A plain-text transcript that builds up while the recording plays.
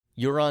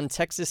You're on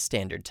Texas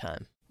Standard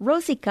Time.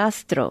 Rosie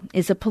Castro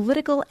is a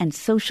political and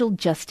social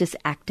justice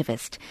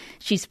activist.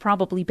 She's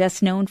probably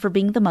best known for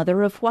being the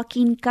mother of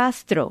Joaquin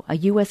Castro, a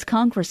U.S.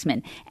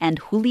 congressman, and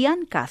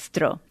Julian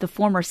Castro, the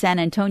former San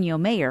Antonio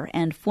mayor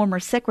and former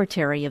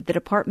secretary of the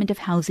Department of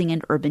Housing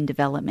and Urban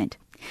Development.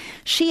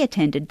 She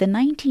attended the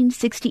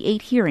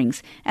 1968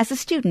 hearings as a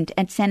student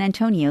at San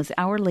Antonio's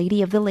Our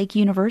Lady of the Lake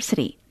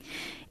University.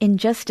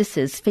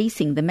 Injustices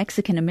facing the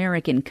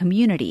Mexican-American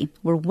community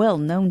were well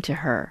known to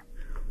her.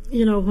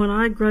 You know, when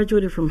I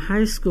graduated from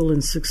high school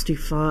in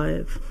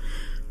 65,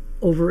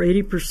 over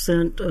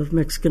 80% of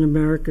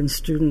Mexican-American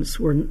students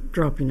were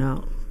dropping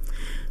out.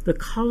 The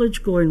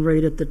college-going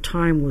rate at the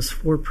time was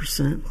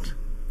 4%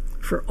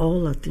 for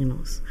all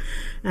Latinos.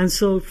 And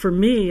so for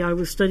me, I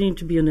was studying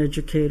to be an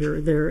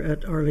educator there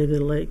at Our Lady of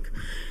the Lake,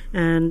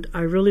 and I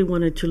really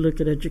wanted to look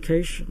at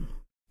education.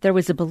 There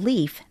was a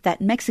belief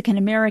that Mexican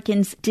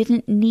Americans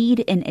didn't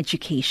need an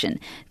education.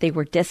 They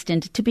were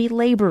destined to be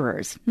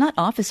laborers, not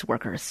office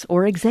workers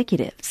or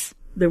executives.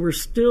 There were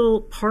still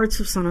parts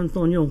of San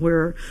Antonio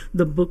where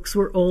the books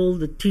were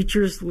old, the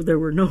teachers, there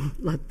were no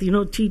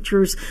Latino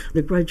teachers,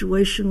 the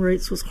graduation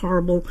rates was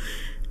horrible.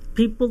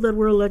 People that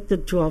were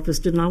elected to office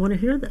did not want to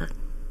hear that.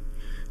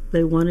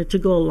 They wanted to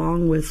go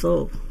along with,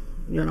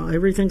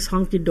 everything's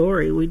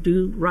hunky-dory. We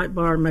do right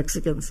by our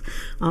Mexicans.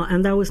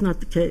 And that was not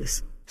the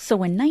case. So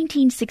in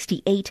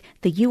 1968,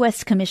 the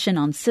U.S. Commission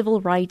on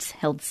Civil Rights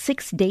held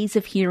 6 days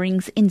of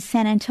hearings in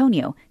San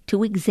Antonio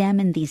to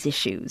examine these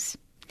issues.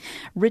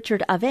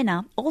 Richard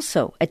Avena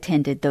also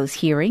attended those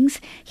hearings.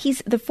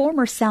 He's the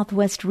former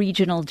Southwest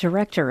Regional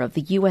Director of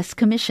the U.S.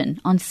 Commission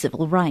on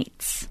Civil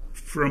Rights.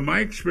 From my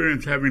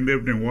experience having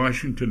lived in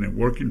Washington and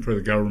working for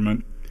the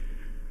government,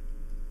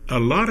 a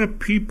lot of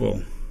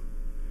people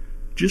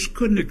just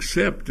couldn't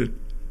accept that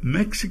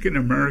Mexican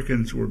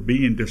Americans were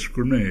being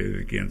discriminated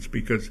against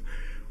because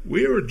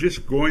we were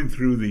just going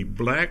through the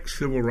black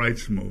civil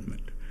rights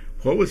movement.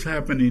 What was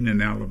happening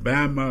in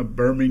Alabama,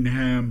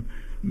 Birmingham,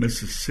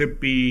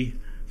 Mississippi,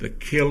 the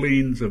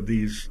killings of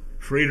these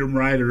freedom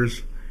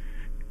riders.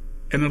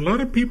 And a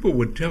lot of people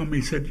would tell me,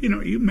 said,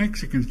 you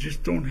Mexicans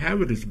just don't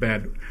have it as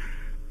bad.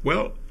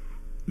 Well,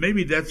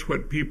 maybe that's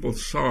what people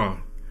saw,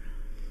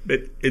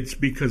 but it's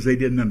because they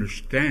didn't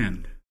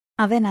understand.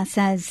 Avena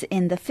says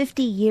in the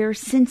 50 years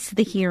since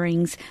the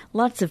hearings,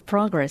 lots of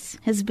progress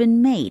has been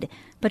made.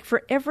 But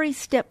for every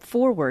step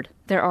forward,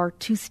 there are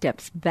 2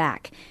 steps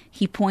back.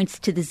 He points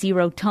to the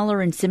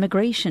zero-tolerance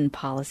immigration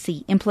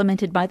policy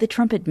implemented by the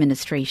Trump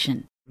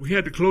administration. We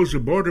had to close the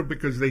border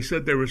because they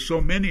said there were so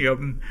many of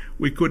them,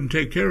 we couldn't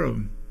take care of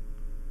them.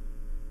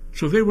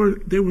 So they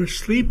were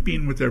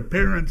sleeping with their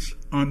parents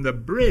on the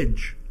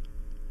bridge.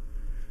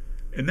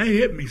 And that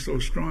hit me so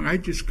strong,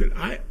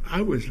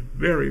 I was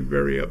very,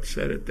 very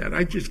upset at that.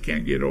 I just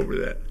can't get over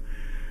that.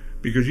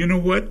 Because you know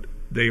what?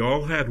 They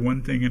all had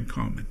one thing in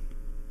common.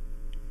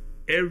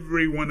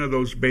 Every one of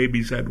those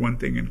babies had one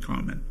thing in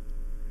common.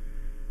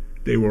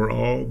 They were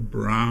all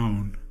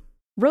brown.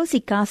 Rosie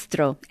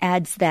Castro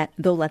adds that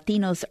though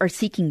Latinos are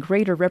seeking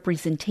greater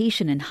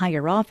representation in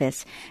higher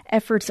office,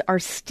 efforts are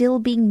still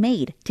being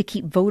made to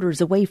keep voters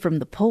away from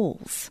the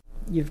polls.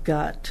 You've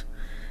got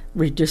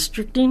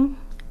redistricting.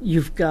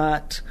 You've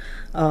got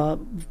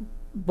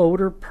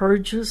voter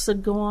purges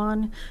that go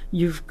on.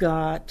 You've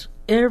got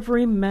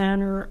every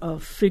manner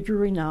of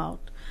figuring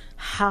out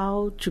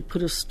how to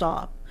put a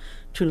stop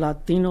to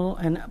Latino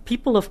and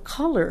people of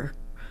color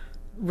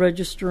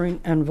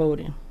registering and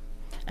voting.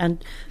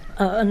 And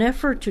an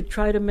effort to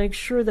try to make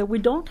sure that we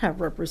don't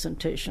have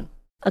representation.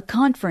 A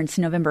conference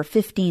November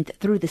 15th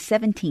through the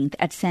 17th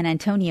at San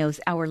Antonio's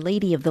Our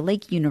Lady of the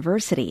Lake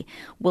University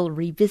will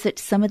revisit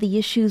some of the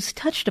issues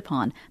touched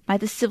upon by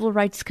the Civil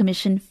Rights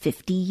Commission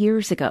 50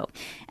 years ago.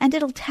 And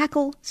it'll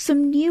tackle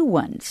some new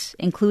ones,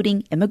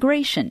 including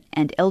immigration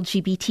and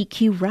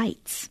LGBTQ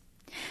rights.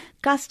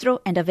 Castro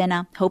and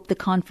Avena hope the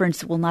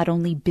conference will not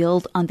only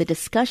build on the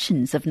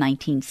discussions of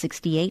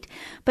 1968,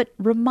 but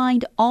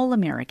remind all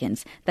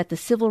Americans that the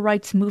civil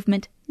rights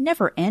movement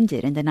never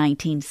ended in the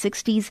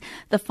 1960s.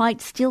 The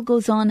fight still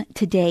goes on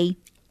today,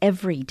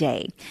 every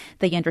day.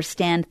 They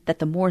understand that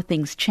the more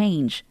things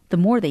change, the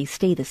more they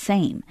stay the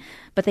same.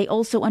 But they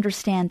also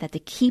understand that to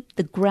keep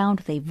the ground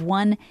they've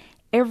won,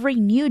 every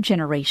new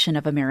generation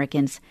of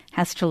Americans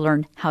has to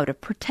learn how to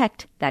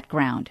protect that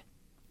ground.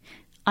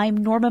 I'm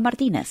Norma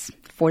Martinez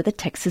for the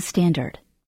Texas Standard.